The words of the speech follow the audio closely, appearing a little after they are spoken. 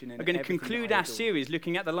are going to conclude our series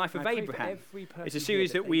looking at the life of Abraham. It's a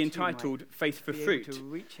series that we entitled Faith for Fruit.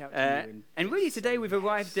 And really today we've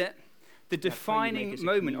arrived at the defining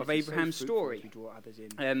moment of Abraham's story.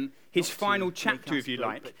 His final chapter, if you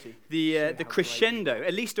like, the crescendo,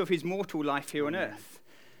 at least of his mortal life here on earth.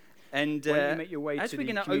 And as we're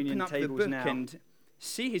going to open up the book and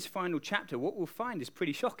see his final chapter, what we'll find is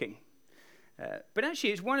pretty shocking. But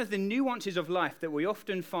actually, it's one of the nuances of life that we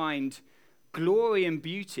often find glory and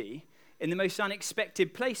beauty in the most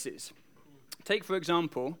unexpected places. Take, for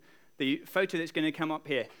example, the photo that's going to come up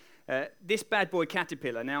here. This bad boy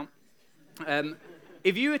caterpillar. Now,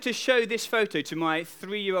 if you were to show this photo to my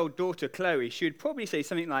 3-year-old daughter, Chloe, she would probably say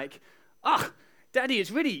something like, Daddy,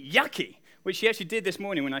 it's really yucky, which she actually did this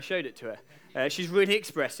morning when I showed it to her. She's really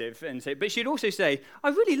expressive, but she'd also say, I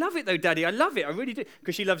really love it though, Daddy, I love it, I really do,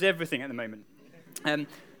 because she loves everything at the moment.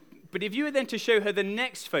 But if you were then to show her the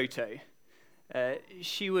next photo,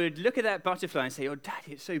 she would look at that butterfly and say, oh,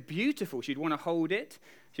 Daddy, it's so beautiful. She'd want to hold it.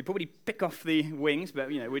 She'd probably pick off the wings, but,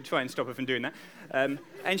 we'd try and stop her from doing that.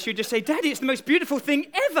 And she'd just say, Daddy, it's the most beautiful thing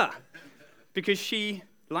ever, because she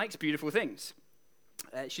likes beautiful things.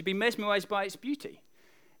 She'd be mesmerized by its beauty.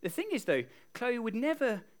 The thing is, though, Chloe would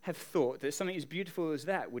never have thought that something as beautiful as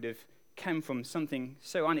that would have come from something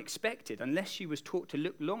so unexpected unless she was taught to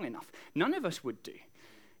look long enough. None of us would do.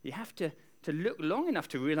 You have to look long enough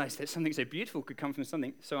to realize that something so beautiful could come from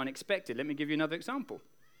something so unexpected. Let me give you another example.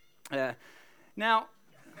 Now,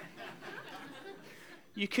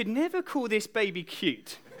 you could never call this baby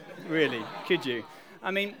cute, really, could you? I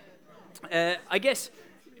mean, I guess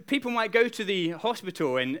people might go to the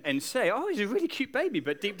hospital and say, oh, he's a really cute baby,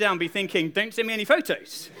 but deep down be thinking, don't send me any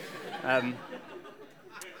photos.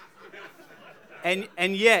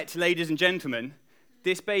 And yet, ladies and gentlemen,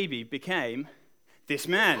 this baby became this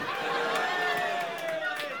man.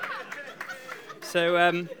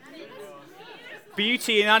 So,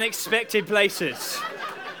 beauty in unexpected places.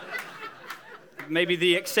 Maybe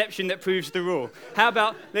the exception that proves the rule. How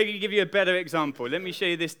about, let me give you a better example. Let me show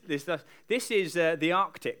you this. This is the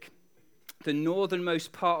Arctic, the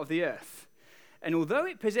northernmost part of the earth. And although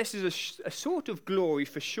it possesses a sort of glory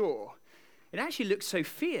for sure, it actually looks so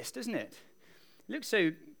fierce, doesn't it? It looks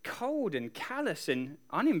so cold and callous and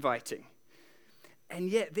uninviting. And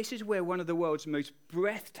yet, this is where one of the world's most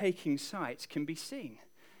breathtaking sights can be seen.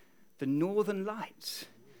 The Northern Lights,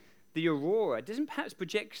 the aurora. It doesn't perhaps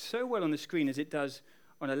project so well on the screen as it does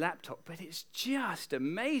on a laptop, but it's just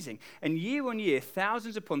amazing. And year on year,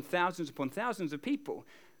 thousands upon thousands upon thousands of people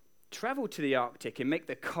travel to the Arctic and make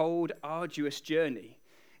the cold, arduous journey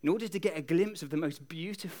in order to get a glimpse of the most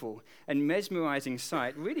beautiful and mesmerizing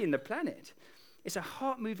sight, really, in the planet. It's a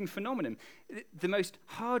heart-moving phenomenon. The most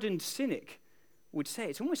hardened cynic would say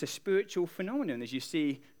it's almost a spiritual phenomenon as you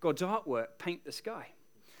see God's artwork paint the sky.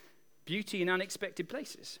 Beauty in unexpected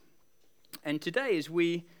places. And today, as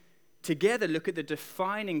we together look at the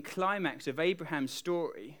defining climax of Abraham's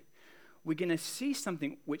story, we're going to see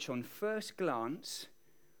something which on first glance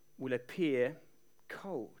will appear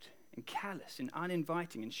cold and callous and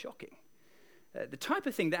uninviting and shocking. The type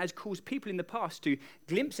of thing that has caused people in the past to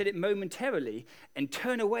glimpse at it momentarily and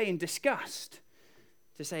turn away in disgust.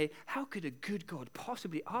 To say, how could a good God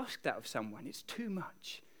possibly ask that of someone? It's too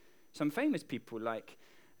much. Some famous people like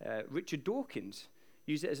Richard Dawkins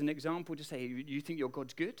use it as an example to say, you think your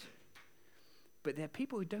God's good? But there are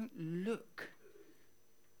people who don't look.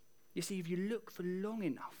 You see, if you look for long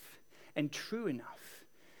enough and true enough,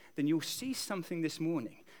 then you'll see something this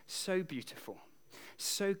morning so beautiful,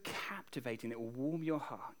 so captivating that will warm your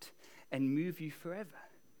heart and move you forever.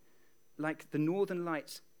 Like the Northern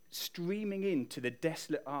Lights streaming into the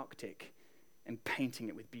desolate Arctic and painting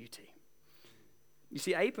it with beauty. You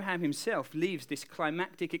see, Abraham himself leaves this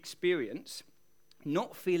climactic experience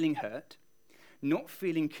not feeling hurt, not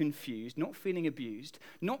feeling confused, not feeling abused,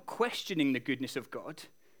 not questioning the goodness of God.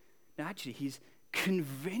 Now, actually, he's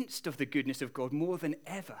convinced of the goodness of God more than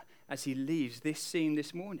ever as he leaves this scene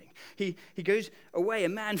this morning. He goes away a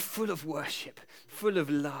man full of worship, full of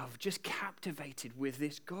love, just captivated with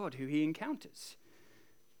this God who he encounters.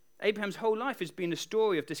 Abraham's whole life has been a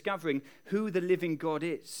story of discovering who the living God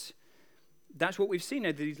is. That's what we've seen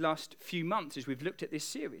over these last few months as we've looked at this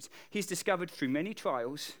series. He's discovered through many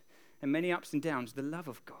trials and many ups and downs the love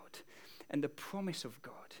of God and the promise of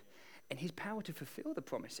God and his power to fulfill the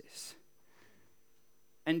promises.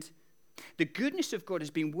 And the goodness of God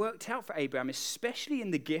has been worked out for Abraham, especially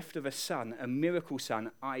in the gift of a son, a miracle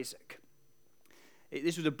son, Isaac.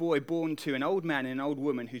 This was a boy born to an old man and an old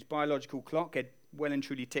woman whose biological clock had well and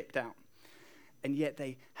truly ticked out. And yet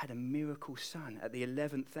they had a miracle son at the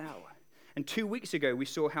 11th hour. And 2 weeks ago, we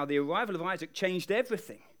saw how the arrival of Isaac changed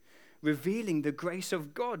everything. revealing the grace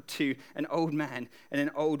of God to an old man and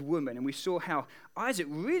an old woman. And we saw how Isaac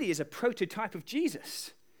really is a prototype of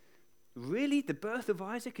Jesus. Really, the birth of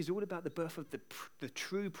Isaac is all about the birth of the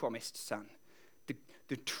true promised son,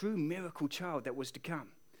 the true miracle child that was to come.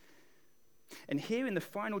 And here in the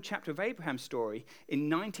final chapter of Abraham's story, in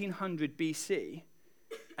 1900 BC,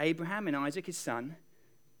 Abraham and Isaac, his son,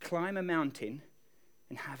 climb a mountain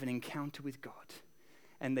and have an encounter with God.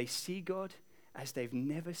 And they see God as they've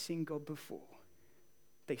never seen God before.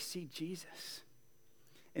 They see Jesus.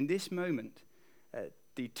 In this moment,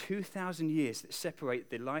 the 2,000 years that separate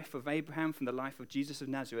the life of Abraham from the life of Jesus of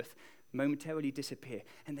Nazareth momentarily disappear,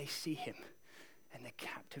 and they see him, and they're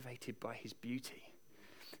captivated by his beauty.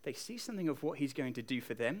 They see something of what he's going to do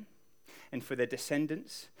for them, and for their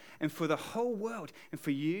descendants, and for the whole world, and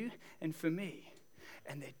for you and for me.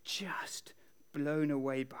 And they're just blown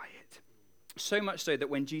away by it. So much so that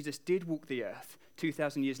when Jesus did walk the earth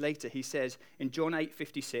 2,000 years later, he says in John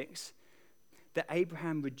 8:56 that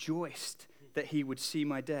Abraham rejoiced that he would see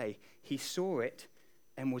my day. He saw it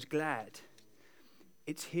and was glad.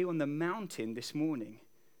 It's here on the mountain this morning,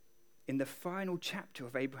 in the final chapter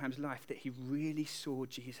of Abraham's life, that he really saw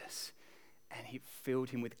Jesus, and he filled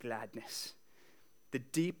him with gladness, the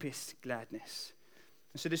deepest gladness.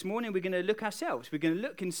 And so this morning we're going to look ourselves. We're going to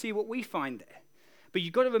look and see what we find there. But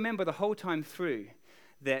you've got to remember the whole time through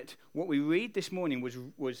that what we read this morning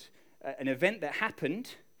was an event that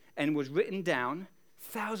happened and was written down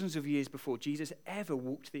thousands of years before Jesus ever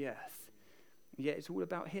walked the earth. And yet it's all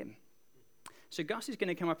about him. So Gus is going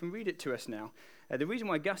to come up and read it to us now. The reason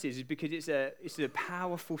why Gus is because it's a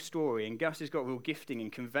powerful story, and Gus has got real gifting in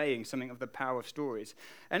conveying something of the power of stories.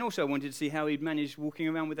 And also I wanted to see how he'd managed walking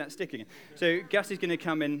around with that stick again. So Gus is going to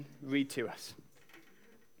come and read to us.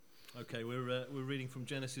 Okay, we're reading from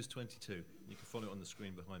Genesis 22. You can follow it on the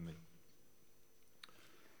screen behind me.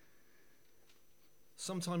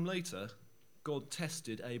 Sometime later, God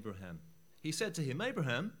tested Abraham. He said to him,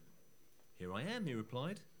 "Abraham." "Here I am," he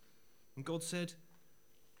replied. And God said,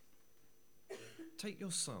 "Take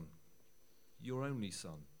your son, your only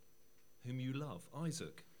son, whom you love,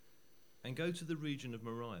 Isaac, and go to the region of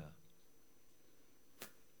Moriah.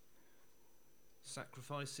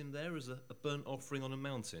 Sacrifice him there as a burnt offering on a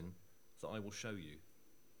mountain that I will show you."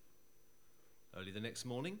 Early the next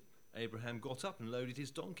morning, Abraham got up and loaded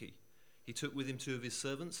his donkey. He took with him 2 of his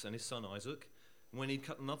servants and his son Isaac, and when he'd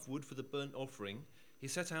cut enough wood for the burnt offering, he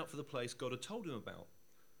set out for the place God had told him about.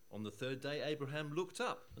 On the 3rd day, Abraham looked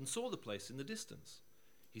up and saw the place in the distance.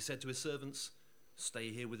 He said to his servants,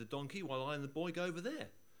 "Stay here with the donkey while I and the boy go over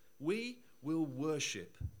there. We will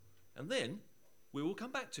worship, and then we will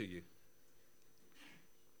come back to you."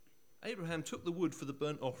 Abraham took the wood for the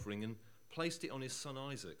burnt offering and placed it on his son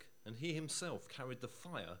Isaac, and he himself carried the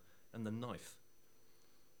fire and the knife.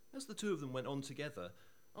 As the 2 of them went on together,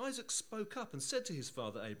 Isaac spoke up and said to his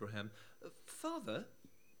father Abraham, "Father?"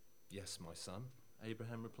 "Yes, my son,"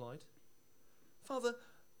 Abraham replied. "Father,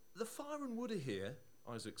 the fire and wood are here,"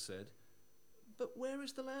 Isaac said, "but where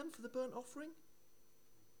is the lamb for the burnt offering?"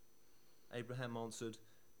 Abraham answered,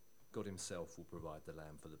 "God himself will provide the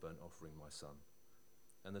lamb for the burnt offering, my son."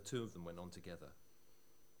 And the 2 of them went on together.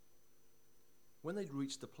 When they'd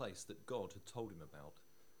reached the place that God had told him about,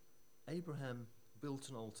 Abraham built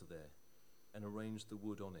an altar there and arranged the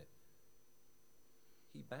wood on it.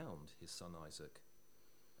 He bound his son Isaac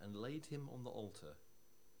and laid him on the altar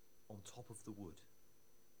on top of the wood.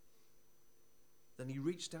 Then he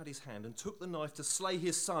reached out his hand and took the knife to slay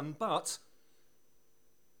his son, but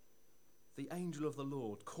the angel of the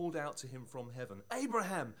Lord called out to him from heaven,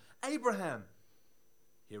 "Abraham, Abraham!"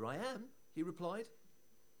 "Here I am," he replied.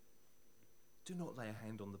 "Do not lay a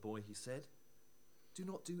hand on the boy," he said. "Do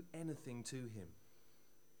not do anything to him.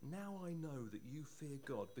 Now I know that you fear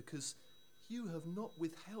God, because you have not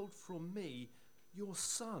withheld from me your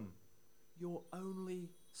son, your only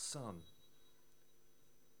son."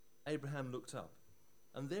 Abraham looked up,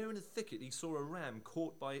 and there in a thicket he saw a ram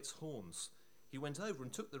caught by its horns. He went over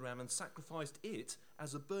and took the ram and sacrificed it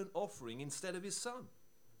as a burnt offering instead of his son.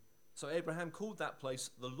 So Abraham called that place,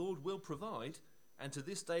 "The Lord will provide," and to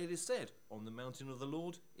this day it is said, "On the mountain of the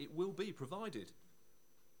Lord it will be provided."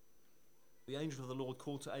 The angel of the Lord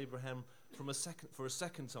called to Abraham for a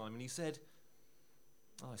second time, and he said,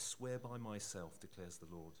 "I swear by myself, declares the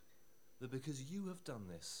Lord, that because you have done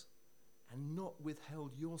this and not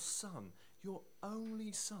withheld your son, your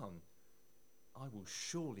only son, I will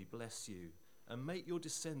surely bless you and make your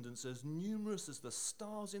descendants as numerous as the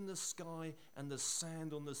stars in the sky and the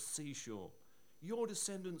sand on the seashore. Your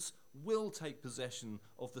descendants will take possession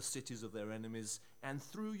of the cities of their enemies, and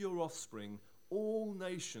through your offspring all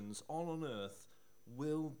nations on earth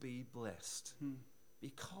will be blessed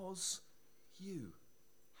because you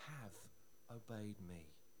have obeyed me.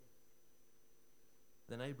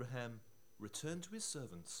 Then Abraham returned to his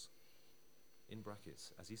servants, in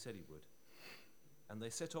brackets, as he said he would, and they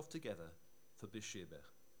set off together for Beersheba,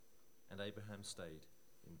 and Abraham stayed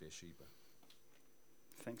in Beersheba.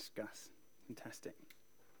 Thanks, Gus. Fantastic.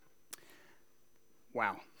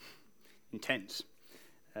 Wow. Intense.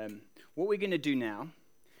 What we're going to do now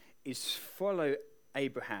is follow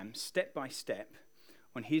Abraham step by step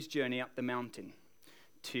on his journey up the mountain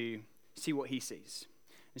to see what he sees.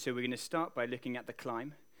 And so we're going to start by looking at the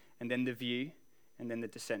climb, and then the view, and then the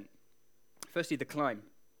descent. Firstly, the climb.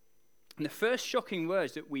 And the first shocking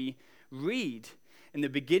words that we read in the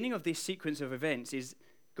beginning of this sequence of events is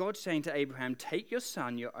God saying to Abraham, take your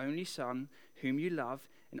son, your only son, whom you love,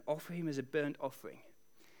 and offer him as a burnt offering.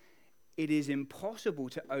 It is impossible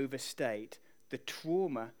to overstate the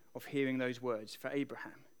trauma of hearing those words for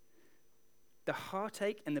Abraham. The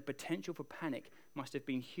heartache and the potential for panic must have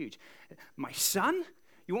been huge. My son?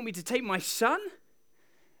 You want me to take my son?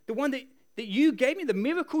 The one that you gave me, the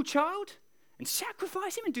miracle child? And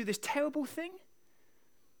sacrifice him and do this terrible thing?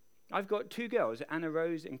 I've got two girls, Anna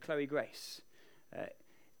Rose and Chloe Grace.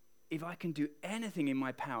 If I can do anything in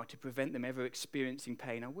my power to prevent them ever experiencing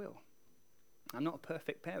pain, I will. I'm not a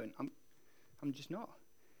perfect parent. I'm just not.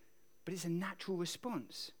 But it's a natural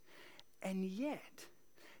response. And yet,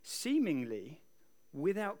 seemingly,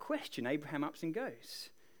 without question, Abraham ups and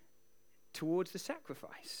goes towards the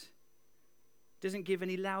sacrifice. Doesn't give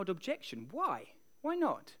any loud objection. Why? Why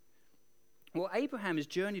not? Well, Abraham has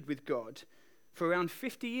journeyed with God for around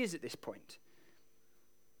 50 years at this point.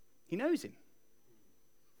 He knows him.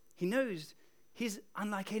 He knows he's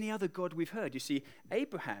unlike any other God we've heard. You see,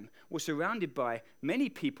 Abraham was surrounded by many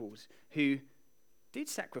peoples who did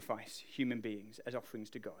sacrifice human beings as offerings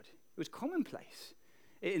to God. It was commonplace.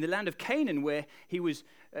 In the land of Canaan, where he was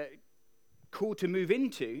called to move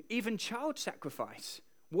into, even child sacrifice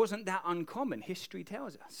wasn't that uncommon, history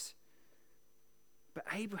tells us. But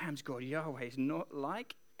Abraham's God, Yahweh, is not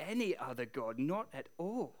like any other God, not at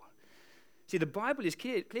all. See, the Bible is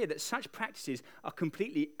clear that such practices are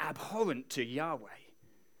completely abhorrent to Yahweh.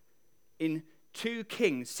 In 2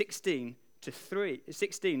 Kings 16,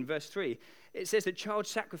 verse 3, it says that child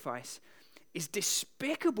sacrifice is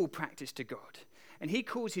despicable practice to God, and he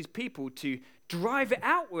calls his people to drive it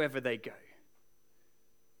out wherever they go.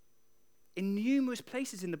 In numerous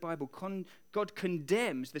places in the Bible, God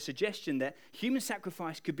condemns the suggestion that human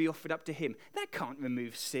sacrifice could be offered up to him. That can't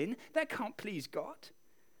remove sin. That can't please God.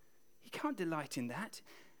 He can't delight in that.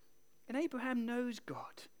 And Abraham knows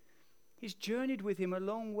God. He's journeyed with him a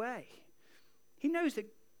long way. He knows that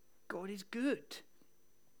God is good.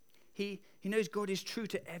 He knows God is true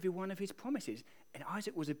to every one of his promises. And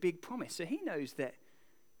Isaac was a big promise. So he knows that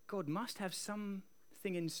God must have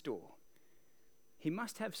something in store. He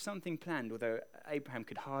must have something planned, although Abraham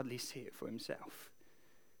could hardly see it for himself.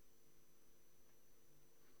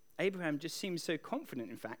 Abraham just seems so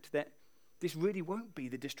confident, in fact, that this really won't be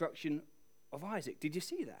the destruction of Isaac. Did you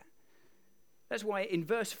see that? That's why in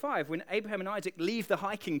verse 5, when Abraham and Isaac leave the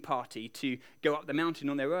hiking party to go up the mountain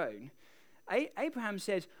on their own, Abraham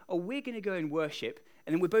says, we're going to go and worship,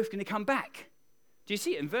 and then we're both going to come back. Do you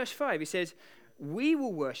see it? In verse 5, he says, we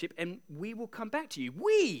will worship, and we will come back to you.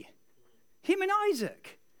 We! Him and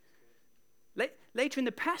Isaac. Later in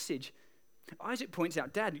the passage, Isaac points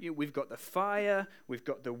out, Dad, we've got the fire, we've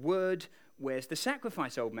got the wood. Where's the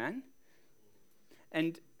sacrifice, old man?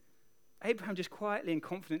 And Abraham just quietly and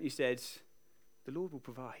confidently says, the Lord will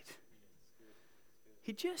provide.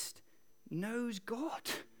 He just knows God.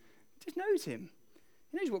 He just knows him.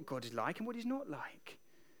 He knows what God is like and what he's not like.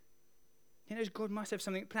 He knows God must have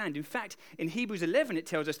something planned. In fact, in Hebrews 11, it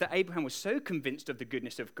tells us that Abraham was so convinced of the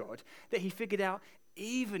goodness of God that he figured out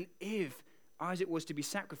even if Isaac was to be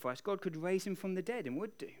sacrificed, God could raise him from the dead and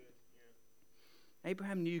would do.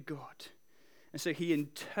 Abraham knew God. And so he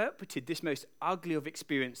interpreted this most ugly of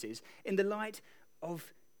experiences in the light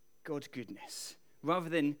of God's goodness, rather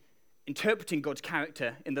than interpreting God's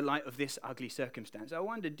character in the light of this ugly circumstance. I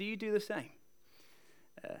wonder, do you do the same?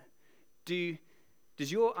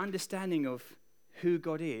 Does your understanding of who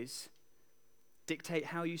God is dictate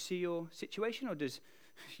how you see your situation, or does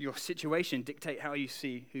your situation dictate how you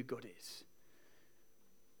see who God is?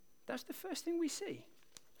 That's the first thing we see.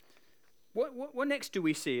 What next do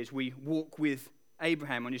we see as we walk with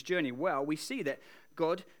Abraham on his journey? Well, we see that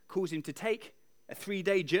God calls him to take a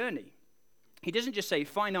 3-day journey. He doesn't just say,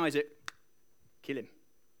 find Isaac, kill him.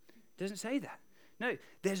 He doesn't say that. No,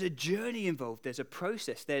 there's a journey involved. There's a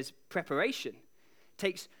process. There's preparation. It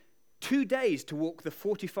takes 2 days to walk the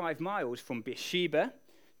 45 miles from Beersheba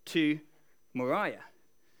to Moriah.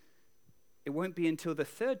 It won't be until the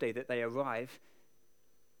third day that they arrive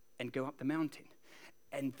and go up the mountain.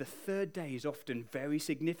 And the third day is often very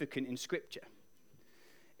significant in Scripture.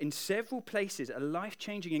 In several places, a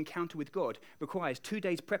life-changing encounter with God requires 2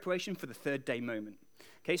 days preparation for the third day moment.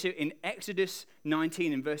 Okay, so in Exodus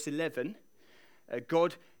 19 and verse 11,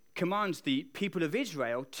 God commands the people of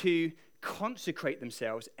Israel to consecrate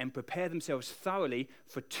themselves and prepare themselves thoroughly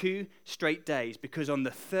for 2 straight days, because on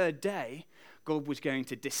the third day, God was going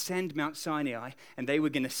to descend Mount Sinai and they were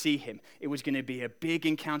going to see him. It was going to be a big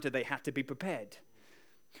encounter. They had to be prepared.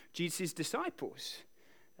 Jesus' disciples,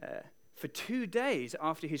 for 2 days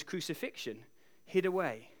after his crucifixion, hid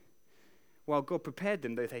away while God prepared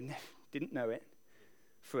them, though they didn't know it,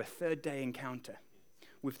 for a third day encounter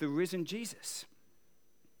with the risen Jesus.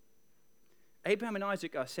 Abraham and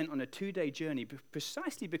Isaac are sent on a 2-day journey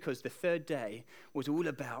precisely because the third day was all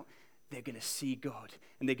about they're going to see God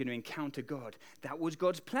and they're going to encounter God. That was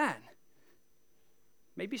God's plan.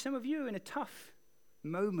 Maybe some of you are in a tough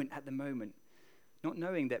moment at the moment, not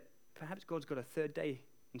knowing that perhaps God's got a third day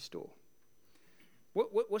in store.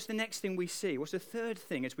 What's the next thing we see? What's the third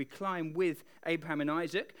thing as we climb with Abraham and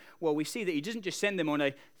Isaac? Well, we see that he doesn't just send them on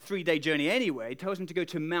a 3-day journey anyway. He tells them to go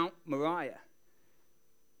to Mount Moriah.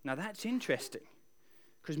 Now that's interesting,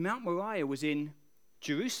 because Mount Moriah was in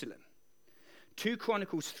Jerusalem. 2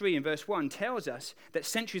 Chronicles 3 and verse 1 tells us that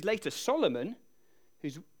centuries later, Solomon, who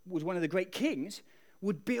was one of the great kings,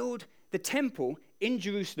 would build the temple in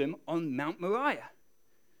Jerusalem on Mount Moriah.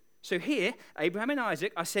 So here, Abraham and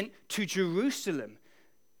Isaac are sent to Jerusalem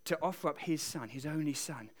to offer up his son, his only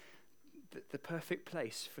son, the perfect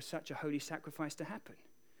place for such a holy sacrifice to happen.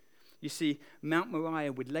 You see, Mount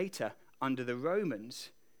Moriah would later, under the Romans,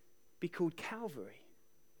 be called Calvary,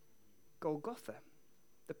 Golgotha,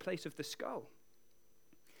 the place of the skull.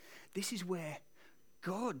 This is where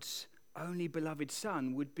God's only beloved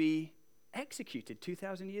son would be executed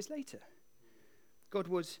 2,000 years later. God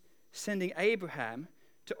was sending Abraham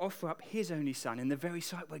to offer up his only son in the very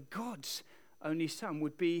site where God's only son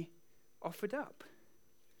would be offered up.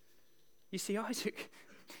 You see, Isaac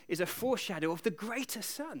is a foreshadow of the greater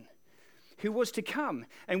son who was to come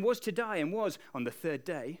and was to die and was, on the third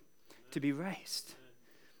day, to be raised.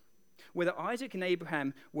 Whether Isaac and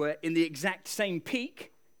Abraham were in the exact same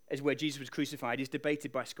peak as where Jesus was crucified is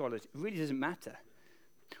debated by scholars. It really doesn't matter.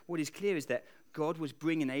 What is clear is that God was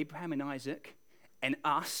bringing Abraham and Isaac and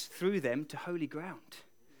us through them to holy ground,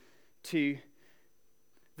 to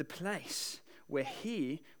the place where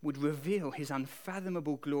he would reveal his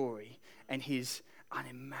unfathomable glory and his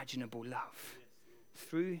unimaginable love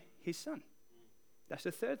through his son. That's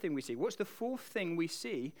the third thing we see. What's the fourth thing we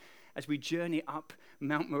see as we journey up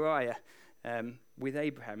Mount Moriah with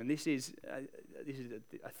Abraham? And I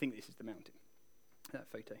think this is the mountain, that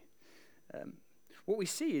photo. What we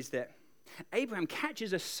see is that Abraham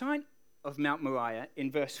catches a sight of Mount Moriah in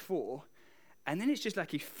verse 4, and then it's just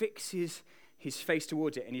like he fixes his face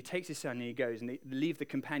towards it, and he takes his son and he goes, and they leave the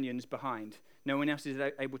companions behind. No one else is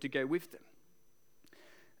able to go with them.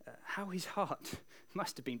 How his heart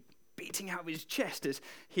must have been beating out of his chest as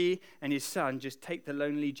he and his son just take the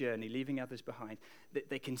lonely journey, leaving others behind,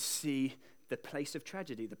 that they can see the place of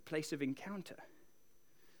tragedy, the place of encounter.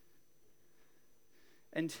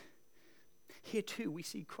 And here too we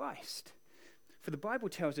see Christ. For the Bible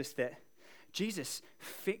tells us that Jesus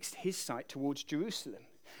fixed his sight towards Jerusalem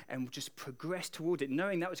and just progressed toward it,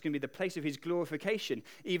 knowing that was going to be the place of his glorification,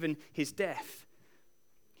 even his death,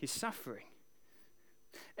 his suffering.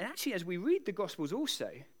 And actually, as we read the Gospels also,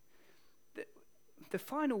 the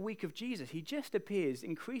final week of Jesus, he just appears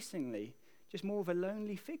increasingly just more of a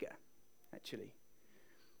lonely figure, actually.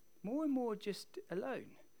 More and more just alone,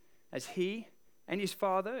 as he and his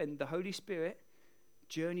Father and the Holy Spirit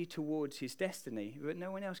journey towards his destiny, but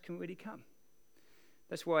no one else can really come.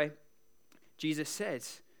 That's why Jesus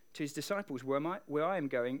says to his disciples, where I am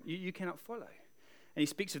going, you cannot follow. And he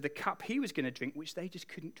speaks of the cup he was going to drink, which they just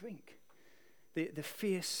couldn't drink. The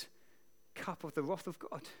fierce cup of the wrath of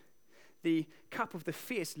God. The cup of the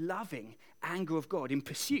fierce, loving anger of God in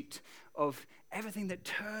pursuit of everything that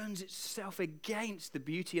turns itself against the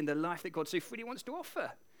beauty and the life that God so freely wants to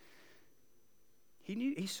offer.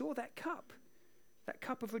 He saw that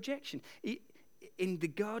cup of rejection. In the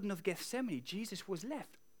Garden of Gethsemane, Jesus was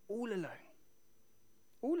left all alone,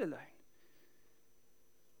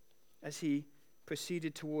 as he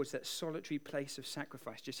proceeded towards that solitary place of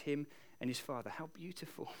sacrifice, just him and his Father. How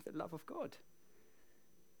beautiful, the love of God.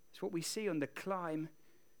 It's what we see on the climb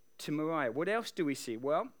to Moriah. What else do we see?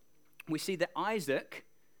 Well, we see that Isaac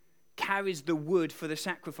carries the wood for the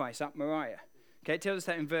sacrifice up Moriah. Okay, it tells us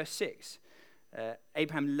that in verse 6.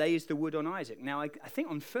 Abraham lays the wood on Isaac. Now, I think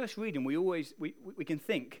on first reading, we can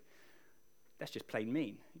think, that's just plain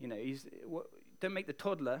mean. You know, don't make the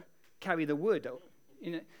toddler carry the wood.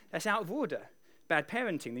 You know, that's out of order. Bad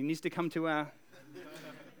parenting. He needs to come to our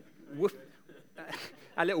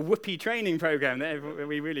little whoopee training program that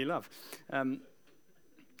we really love.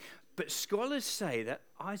 But scholars say that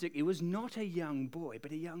Isaac, he was not a young boy,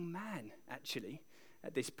 but a young man, actually,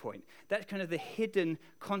 at this point. That's kind of the hidden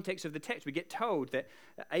context of the text. We get told that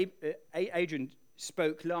Adrian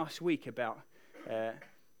spoke last week about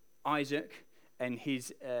Isaac and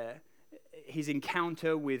his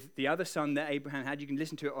encounter with the other son that Abraham had. You can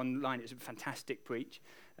listen to it online. It's a fantastic preach.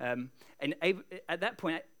 And at that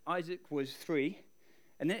point, Isaac was 3.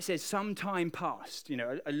 And then it says some time passed, you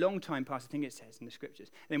know, a long time passed, I think it says in the scriptures.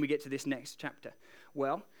 And then we get to this next chapter.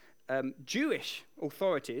 Well, Jewish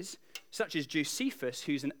authorities, such as Josephus,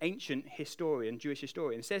 who's an ancient historian, Jewish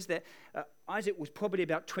historian, says that Isaac was probably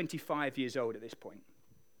about 25 years old at this point.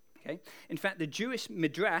 Okay? In fact, the Jewish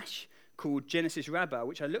midrash called Genesis Rabbah,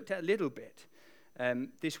 which I looked at a little bit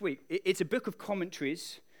this week, it's a book of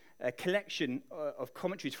commentaries, a collection of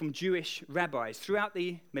commentaries from Jewish rabbis throughout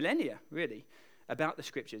the millennia, really, about the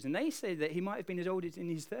scriptures. And they say that he might have been as old as in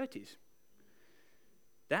his 30s.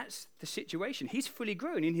 That's the situation. He's fully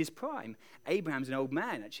grown in his prime. Abraham's an old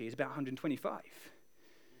man, actually. He's about 125.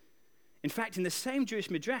 In fact, in the same Jewish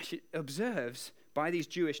midrash, it observes by these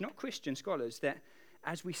Jewish, not Christian scholars, that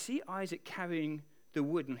as we see Isaac carrying the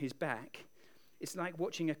wood on his back, it's like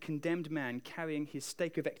watching a condemned man carrying his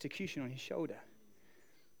stake of execution on his shoulder.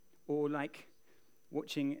 Or like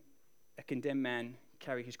watching a condemned man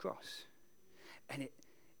carry his cross. And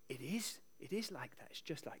it is like that. It's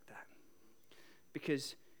just like that.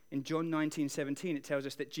 Because in John 19:17, it tells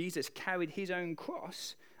us that Jesus carried his own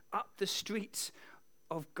cross up the streets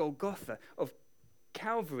of Golgotha, of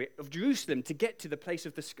Calvary, of Jerusalem, to get to the place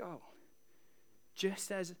of the skull.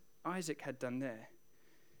 Just as Isaac had done there.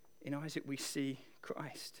 In Isaac we see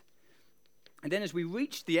Christ. And then as we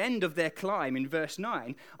reach the end of their climb in verse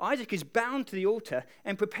 9, Isaac is bound to the altar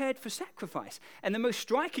and prepared for sacrifice. And the most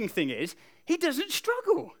striking thing is, he doesn't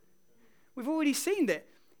struggle. We've already seen that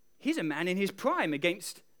he's a man in his prime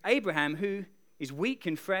against Abraham, who is weak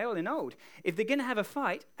and frail and old. If they're going to have a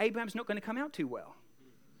fight, Abraham's not going to come out too well.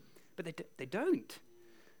 But they don't.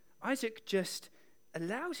 Isaac just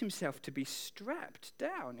allows himself to be strapped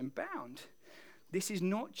down and bound. This is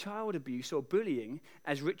not child abuse or bullying,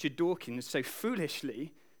 as Richard Dawkins so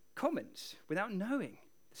foolishly comments without knowing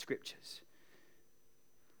the scriptures.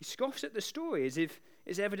 He scoffs at the story as if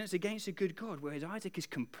it's evidence against a good God, whereas Isaac is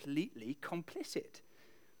completely complicit.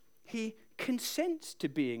 He consents to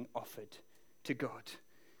being offered to God.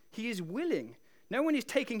 He is willing. No one is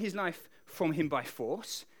taking his life from him by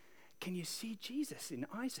force. Can you see Jesus in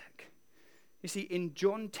Isaac? You see, in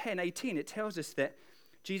John 10:18, it tells us that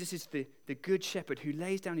Jesus is the good shepherd who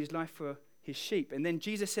lays down his life for his sheep. And then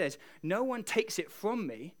Jesus says, no one takes it from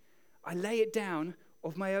me. I lay it down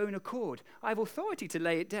of my own accord. I have authority to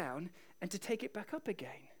lay it down and to take it back up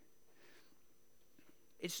again.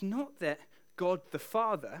 It's not that God the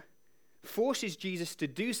Father forces Jesus to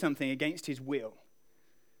do something against his will.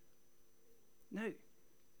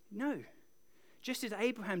 No. Just as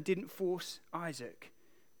Abraham didn't force Isaac,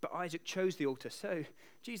 but Isaac chose the altar, so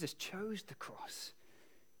Jesus chose the cross.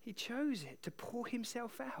 He chose it to pour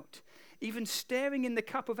himself out, even staring in the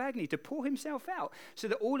cup of agony, to pour himself out so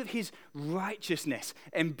that all of his righteousness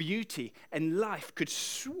and beauty and life could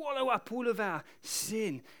swallow up all of our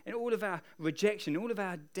sin and all of our rejection, all of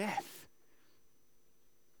our death.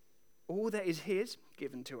 All that is his,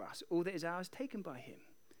 given to us. All that is ours, taken by him.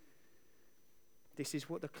 This is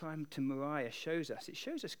what the climb to Moriah shows us. It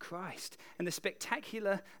shows us Christ and the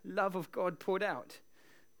spectacular love of God poured out.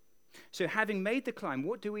 So having made the climb,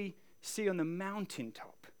 what do we see on the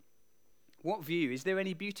mountaintop? What view? Is there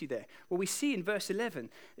any beauty there? Well, we see in verse 11,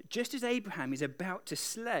 just as Abraham is about to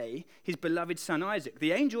slay his beloved son Isaac,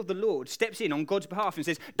 the angel of the Lord steps in on God's behalf and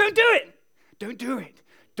says, don't do it! Don't do it!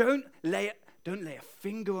 Don't lay a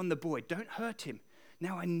finger on the boy. Don't hurt him.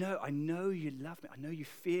 Now I know you love me. I know you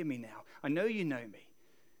fear me now. I know you know me.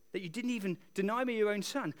 That you didn't even deny me your own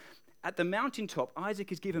son. At the mountaintop,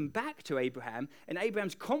 Isaac is given back to Abraham, and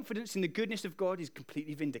Abraham's confidence in the goodness of God is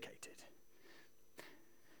completely vindicated.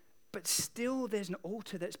 But still, there's an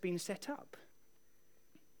altar that's been set up.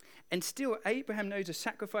 And still, Abraham knows a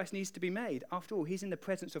sacrifice needs to be made. After all, he's in the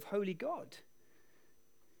presence of holy God.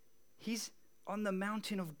 He's on the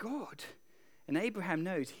mountain of God. And Abraham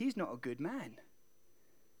knows he's not a good man.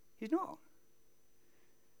 He's not.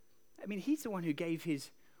 I mean, he's the one who gave his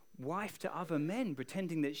wife to other men,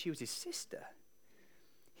 pretending that she was his sister.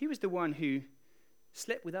 He was the one who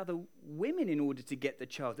slept with other women in order to get the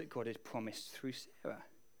child that God had promised through Sarah.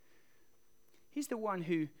 He's the one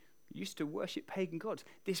who used to worship pagan gods.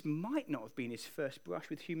 This might not have been his first brush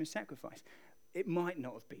with human sacrifice. It might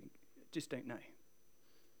not have been. Just don't know.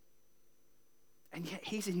 And yet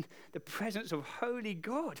he's in the presence of holy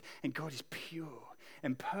God, and God is pure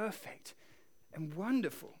and perfect and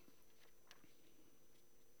wonderful.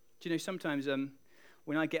 Do you know, sometimes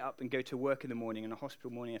when I get up and go to work in the morning, in a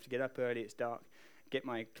hospital morning, I have to get up early, it's dark, get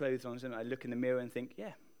my clothes on, and I look in the mirror and think,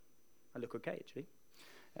 yeah, I look okay, actually.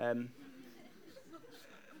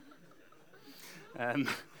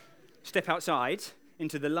 Step outside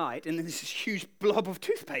into the light, and then there's this huge blob of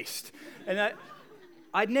toothpaste. And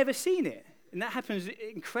I'd never seen it. And that happens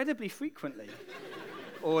incredibly frequently.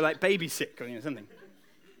 Or like baby sick or something.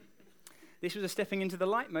 This was a stepping into the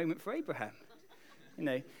light moment for Abraham. You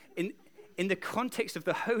know, in the context of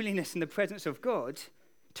the holiness and the presence of God,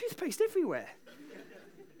 toothpaste everywhere.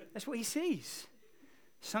 That's what he sees.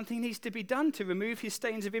 Something needs to be done to remove his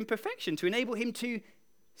stains of imperfection, to enable him to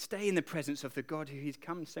stay in the presence of the God who he's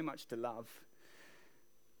come so much to love.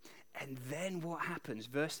 And then what happens?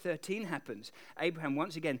 Verse 13 happens. Abraham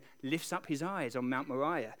once again lifts up his eyes on Mount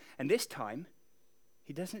Moriah. And this time,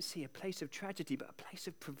 he doesn't see a place of tragedy, but a place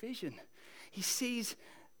of provision. He sees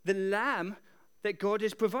the lamb that God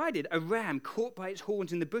has provided, a ram caught by its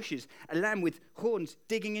horns in the bushes, a lamb with horns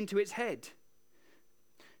digging into its head.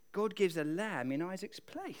 God gives a lamb in Isaac's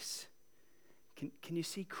place. Can you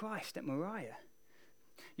see Christ at Moriah?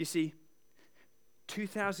 You see,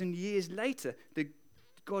 2,000 years later,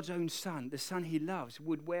 God's own son, the son he loves,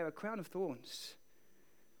 would wear a crown of thorns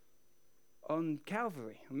on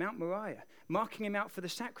Calvary, on Mount Moriah, marking him out for the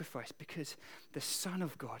sacrifice, because the Son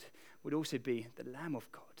of God would also be the Lamb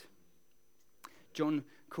of God. John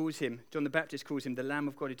the Baptist calls him the Lamb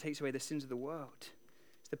of God who takes away the sins of the world.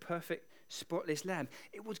 It's the perfect, spotless Lamb.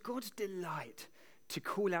 It was God's delight to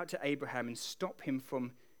call out to Abraham and stop him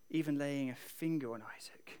from even laying a finger on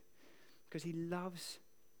Isaac, because he loves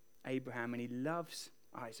Abraham and he loves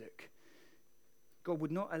Isaac. God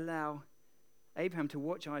would not allow Abraham to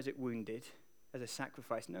watch Isaac wounded as a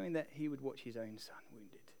sacrifice, knowing that he would watch his own son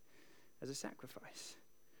wounded as a sacrifice.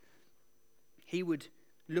 He would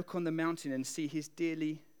look on the mountain and see his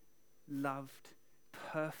dearly loved,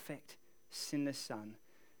 perfect, sinless son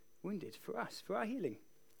wounded for us, for our healing.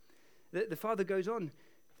 The Father goes on.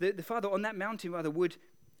 The Father on that mountain, rather, would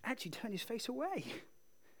actually turn his face away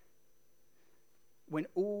when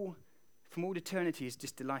from all eternity is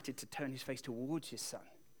just delighted to turn his face towards his son.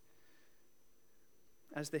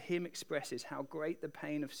 As the hymn expresses how great the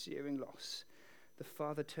pain of searing loss, the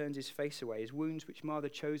Father turns his face away. His wounds which mar the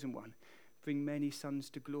chosen one bring many sons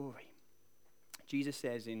to glory. Jesus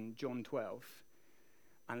says in John 12,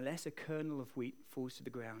 unless a kernel of wheat falls to the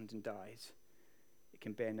ground and dies, it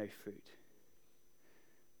can bear no fruit.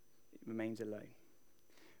 It remains alone.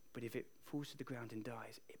 But if it falls to the ground and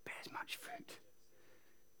dies, it bears much fruit.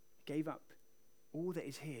 He gave up all that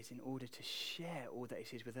is his in order to share all that is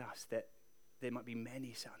his with us, that there might be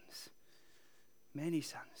many sons. Many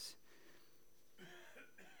sons.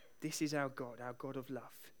 This is our God of love.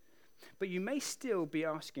 But you may still be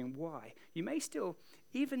asking why. You may still,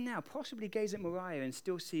 even now, possibly gaze at Moriah and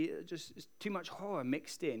still see just too much horror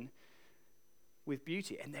mixed in with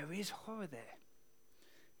beauty. And there is horror there.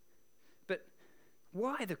 But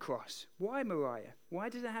why the cross? Why Moriah? Why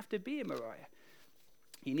does it have to be a Moriah?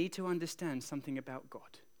 You need to understand something about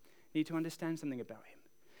God. You need to understand something about him.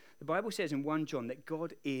 The Bible says in 1 John that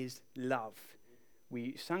God is love.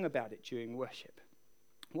 We sung about it during worship.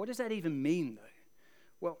 What does that even mean, though?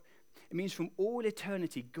 Well, it means from all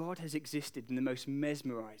eternity, God has existed in the most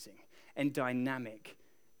mesmerizing and dynamic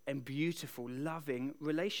and beautiful, loving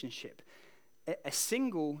relationship. A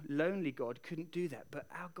single, lonely God couldn't do that, but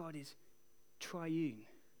our God is triune,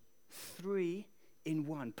 3 in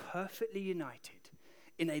 1, perfectly united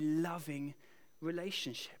in a loving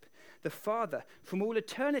relationship. The Father, from all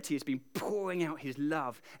eternity, has been pouring out his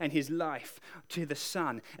love and his life to the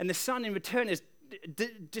Son. And the Son, in return, is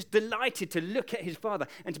just delighted to look at his Father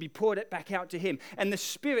and to be poured it back out to him. And the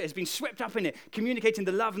Spirit has been swept up in it, communicating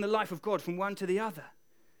the love and the life of God from one to the other.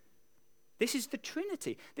 This is the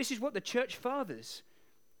Trinity. This is what the Church Fathers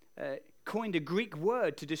coined a Greek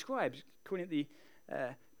word to describe, calling it the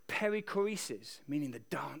perichoresis, meaning the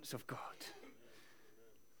dance of God.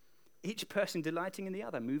 Each person delighting in the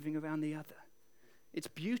other, moving around the other. It's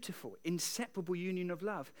beautiful, inseparable union of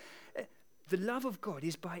love. The love of God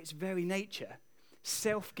is by its very nature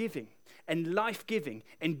self-giving and life-giving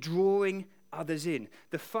and drawing others in.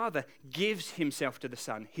 The Father gives himself to the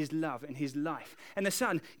Son, his love and his life. And the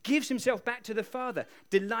Son gives himself back to the Father,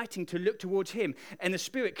 delighting to look towards him. And the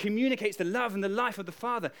Spirit communicates the love and the life of the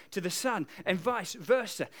Father to the Son, and vice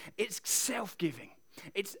versa. It's self-giving.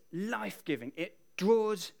 It's life-giving. It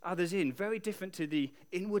draws others in. Very different to the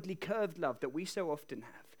inwardly curved love that we so often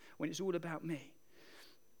have when it's all about me.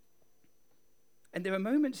 And there are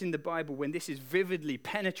moments in the Bible when this is vividly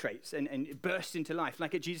penetrates and it bursts into life,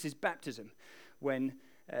 like at Jesus' baptism, when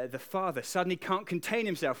the Father suddenly can't contain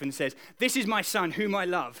himself and says, "This is my Son whom I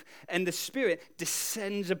love." And the Spirit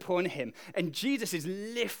descends upon him. And Jesus is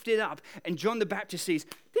lifted up. And John the Baptist sees,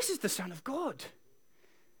 this is the Son of God.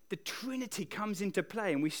 The Trinity comes into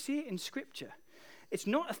play, and we see it in Scripture. It's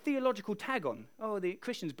not a theological tag-on. Oh, the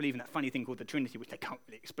Christians believe in that funny thing called the Trinity, which they can't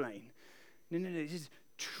really explain. No. This is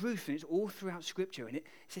truth, and it's all throughout Scripture, and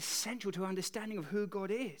it's essential to our understanding of who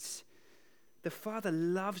God is. The Father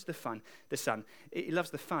loves the Son. He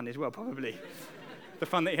loves the fun as well, probably. The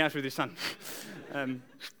fun that he has with his Son.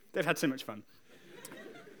 They've had so much fun.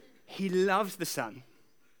 He loves the Son.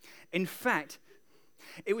 In fact,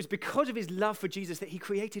 it was because of his love for Jesus that he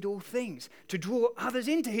created all things to draw others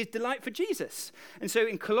into his delight for Jesus. And so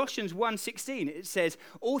in Colossians 1:16, it says,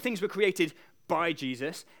 all things were created by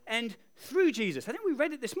Jesus and through Jesus. I think we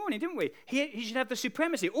read it this morning, didn't we? He should have the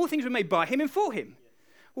supremacy. All things were made by him and for him.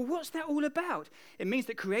 Well, what's that all about? It means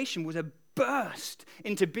that creation was a burst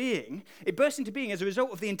into being. It burst into being as a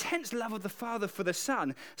result of the intense love of the Father for the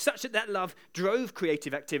Son, such that love drove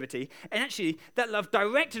creative activity. And actually, that love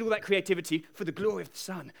directed all that creativity for the glory of the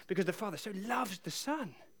Son, because the Father so loves the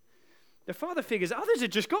Son. The Father figures others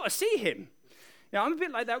have just got to see him. Now, I'm a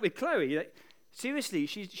bit like that with Chloe. Like, seriously,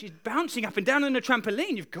 she's bouncing up and down on a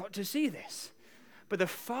trampoline. You've got to see this. But the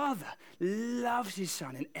Father loves his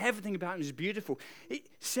Son, and everything about him is beautiful.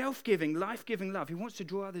 Self-giving, life-giving love. He wants to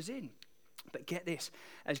draw others in. But get this,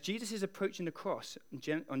 as Jesus is approaching the cross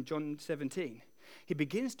on John 17, he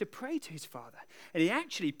begins to pray to his Father. And he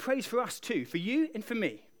actually prays for us too, for you and for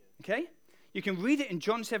me. Okay? You can read it in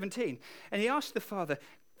John 17. And he asks the Father,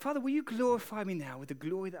 "Father, will you glorify me now with the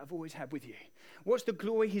glory that I've always had with you?" What's the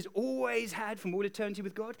glory he's always had from all eternity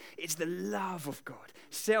with God? It's the love of God,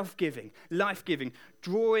 self-giving, life-giving,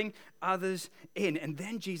 drawing others in. And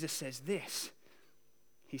then Jesus says this.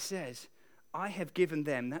 He says, "I have given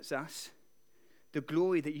them," that's us, "the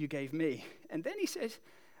glory that you gave me." And then he says,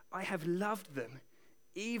 "I have loved them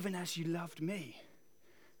even as you loved me."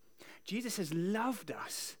 Jesus has loved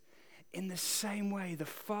us in the same way the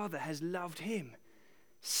Father has loved him.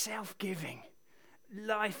 Self-giving,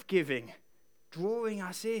 life-giving, drawing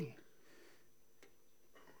us in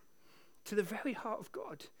to the very heart of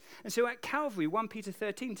God. And so at Calvary, 1 Peter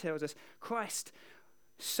 13 tells us, Christ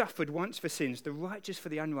suffered once for sins, the righteous for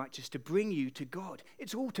the unrighteous, to bring you to God.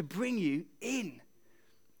 It's all to bring you in.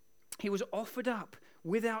 He was offered up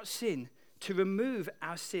without sin to remove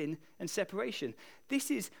our sin and separation. This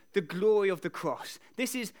is the glory of the cross.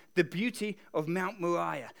 This is the beauty of Mount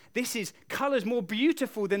Moriah. This is colors more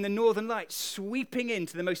beautiful than the northern lights sweeping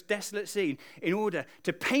into the most desolate scene in order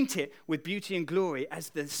to paint it with beauty and glory as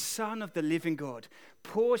the Son of the living God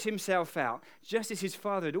pours himself out, just as his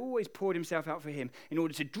Father had always poured himself out for him, in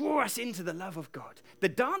order to draw us into the love of God, the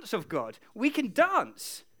dance of God. We can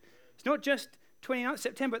dance. It's not just 29th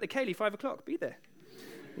September at the Cayley, 5 o'clock. Be there.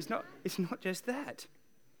 It's not just that.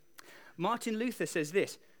 Martin Luther says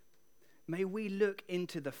this, "May we look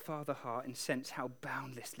into the Father heart and sense how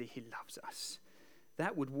boundlessly he loves us.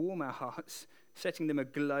 That would warm our hearts, setting them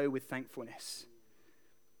aglow with thankfulness."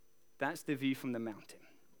 That's the view from the mountain.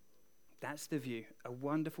 That's the view. A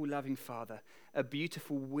wonderful, loving Father, a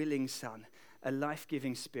beautiful, willing Son, a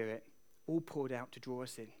life-giving Spirit, all poured out to draw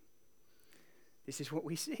us in. This is what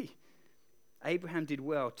we see. Abraham did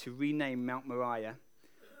well to rename Mount Moriah,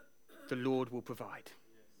 "The Lord will provide."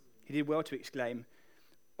 He did well to exclaim,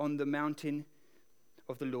 "On the mountain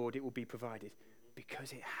of the Lord it will be provided,"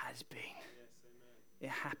 because it has been. It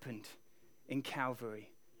happened in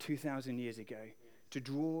Calvary 2,000 years ago to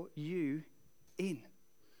draw you in.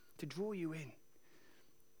 To draw you in.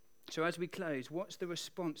 So as we close, what's the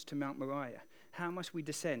response to Mount Moriah? How must we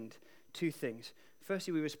descend? Two things.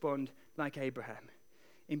 Firstly, we respond like Abraham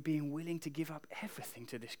in being willing to give up everything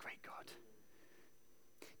to this great God.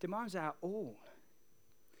 Demands our all.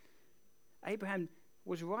 Abraham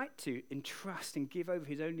was right to entrust and give over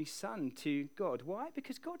his only son to God. Why?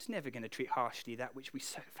 Because God's never going to treat harshly that which we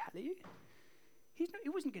so value. He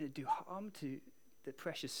wasn't going to do harm to the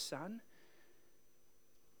precious son.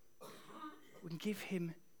 We can give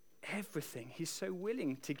him everything. He's so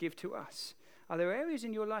willing to give to us. Are there areas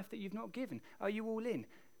in your life that you've not given? Are you all in?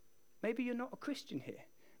 Maybe you're not a Christian here.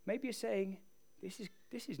 Maybe you're saying, this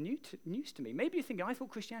is news to me. Maybe you're thinking, I thought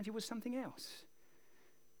Christianity was something else.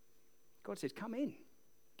 God says, come in.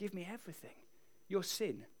 Give me everything. Your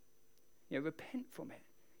sin. Repent from it.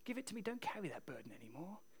 Give it to me. Don't carry that burden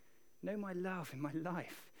anymore. Know my love in my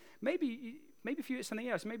life. Maybe for you it's something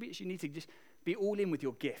else. Maybe it's you need to just be all in with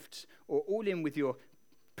your gifts, or all in with your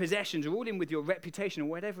possessions, or all in with your reputation, or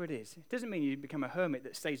whatever it is. It doesn't mean you become a hermit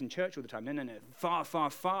that stays in church all the time. No. Far, far,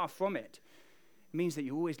 far from it. It means that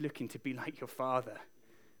you're always looking to be like your Father,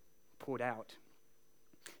 poured out.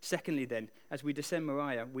 Secondly then, as we descend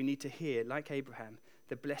Moriah, we need to hear, like Abraham,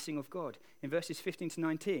 the blessing of God. In verses 15 to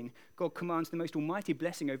 19, God commands the most almighty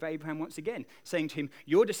blessing over Abraham once again, saying to him,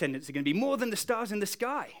 your descendants are going to be more than the stars in the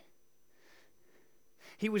sky.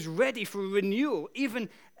 He was ready for a renewal, even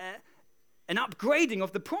an upgrading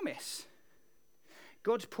of the promise.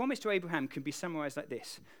 God's promise to Abraham can be summarized like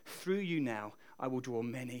this: through you now, I will draw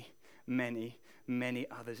many, many, many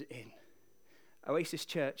others in. Oasis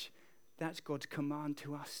Church, that's God's command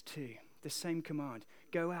to us too. The same command.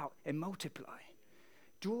 Go out and multiply.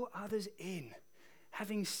 Draw others in.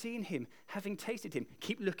 Having seen him, having tasted him,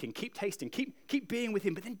 keep looking, keep tasting, keep being with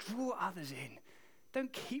him, but then draw others in.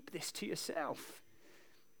 Don't keep this to yourself.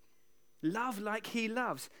 Love like he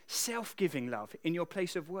loves. Self-giving love in your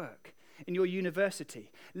place of work, in your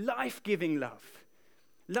university. Life-giving love.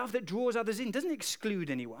 Love that draws others in, doesn't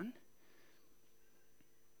exclude anyone.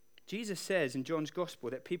 Jesus says in John's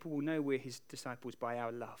Gospel that people will know we're his disciples by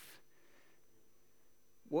our love.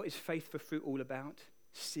 What is faith for fruit all about?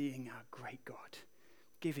 Seeing our great God,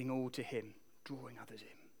 giving all to him, drawing others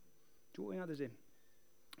in. Drawing others in.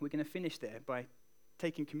 We're going to finish there by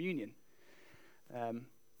taking communion.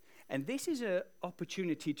 And this is an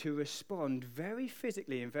opportunity to respond very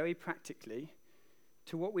physically and very practically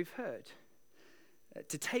to what we've heard.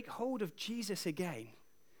 To take hold of Jesus again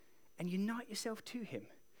and unite yourself to him.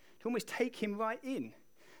 To almost take him right in.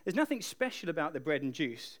 There's nothing special about the bread and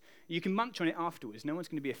juice. You can munch on it afterwards. No one's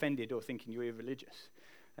going to be offended or thinking you're irreligious.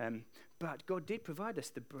 But God did provide us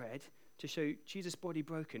the bread to show Jesus' body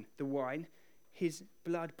broken, the wine, his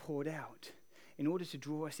blood poured out, in order to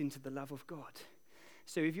draw us into the love of God.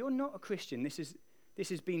 So if you're not a Christian, this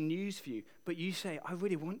has been news for you, but you say, I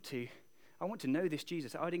want to know this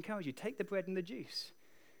Jesus. I'd encourage you, take the bread and the juice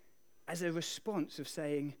as a response of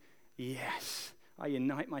saying, yes, I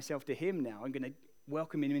unite myself to him now. I'm going to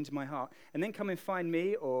welcome him into my heart. And then come and find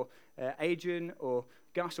me or Adrian or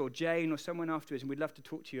Gus or Jane or someone afterwards, and we'd love to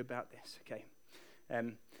talk to you about this. Okay.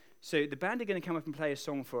 So the band are going to come up and play a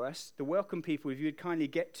song for us. The welcome people, if you would kindly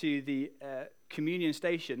get to the communion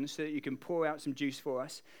station so that you can pour out some juice for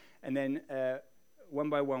us. And then one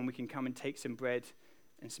by one, we can come and take some bread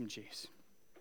and some juice.